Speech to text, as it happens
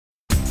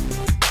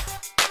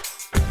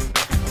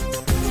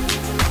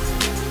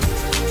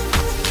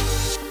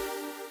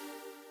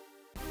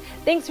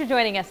Thanks for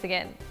joining us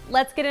again.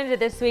 Let's get into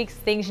this week's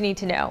Things You Need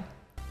to Know.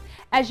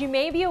 As you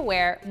may be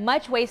aware,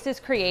 much waste is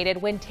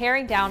created when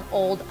tearing down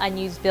old,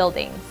 unused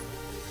buildings.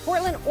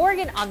 Portland,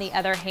 Oregon, on the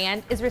other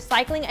hand, is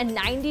recycling a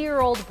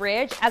 90-year-old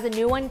bridge as a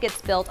new one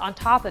gets built on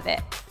top of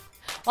it.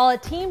 While a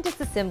team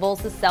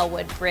disassembles the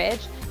Selwood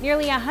Bridge,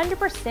 nearly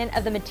 100%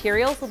 of the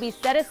materials will be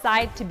set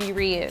aside to be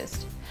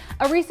reused.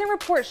 A recent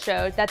report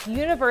showed that the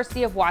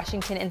University of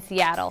Washington in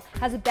Seattle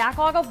has a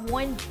backlog of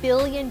 $1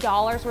 billion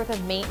worth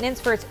of maintenance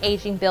for its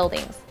aging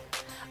buildings.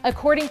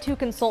 According to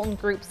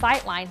consultant group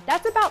Sightline,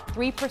 that's about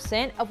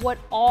 3% of what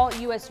all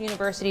U.S.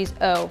 universities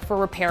owe for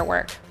repair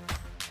work.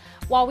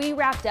 While we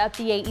wrapped up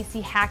the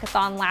AEC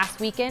Hackathon last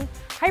weekend,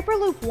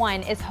 Hyperloop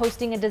One is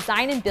hosting a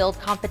design and build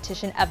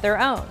competition of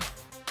their own.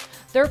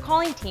 They're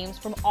calling teams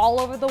from all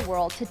over the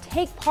world to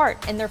take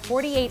part in their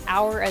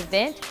 48-hour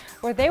event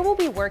where they will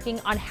be working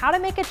on how to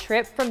make a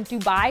trip from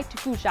Dubai to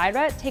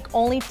Fujairah take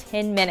only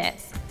 10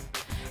 minutes.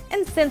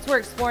 And since we're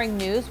exploring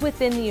news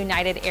within the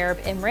United Arab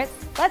Emirates,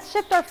 let's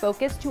shift our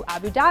focus to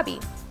Abu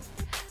Dhabi.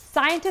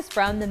 Scientists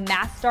from the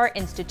Masdar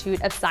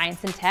Institute of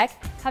Science and Tech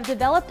have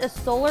developed a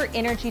solar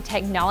energy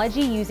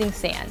technology using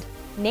sand,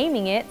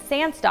 naming it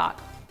Sandstock.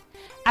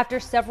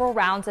 After several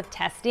rounds of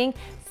testing,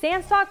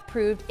 Sandstock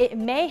proved it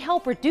may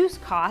help reduce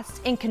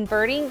costs in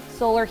converting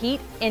solar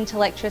heat into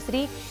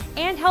electricity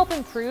and help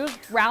improve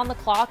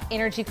round-the-clock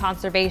energy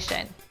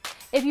conservation.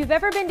 If you've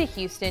ever been to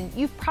Houston,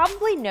 you've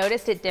probably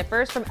noticed it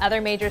differs from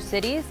other major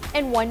cities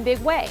in one big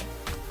way.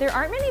 There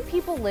aren't many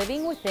people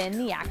living within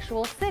the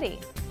actual city.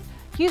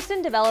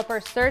 Houston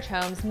developer Surge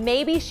Homes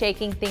may be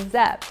shaking things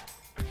up.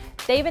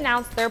 They've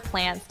announced their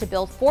plans to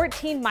build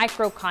 14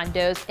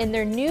 micro-condos in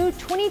their new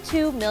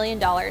 $22 million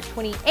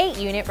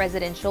 28-unit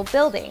residential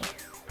building.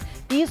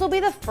 These will be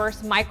the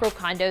first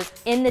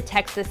micro-condos in the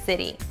Texas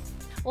city.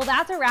 Well,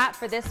 that's a wrap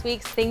for this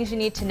week's Things You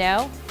Need to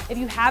Know. If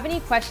you have any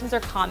questions or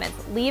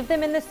comments, leave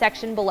them in the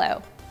section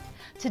below.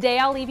 Today,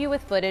 I'll leave you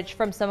with footage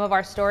from some of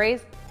our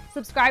stories.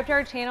 Subscribe to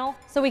our channel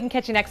so we can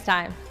catch you next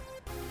time.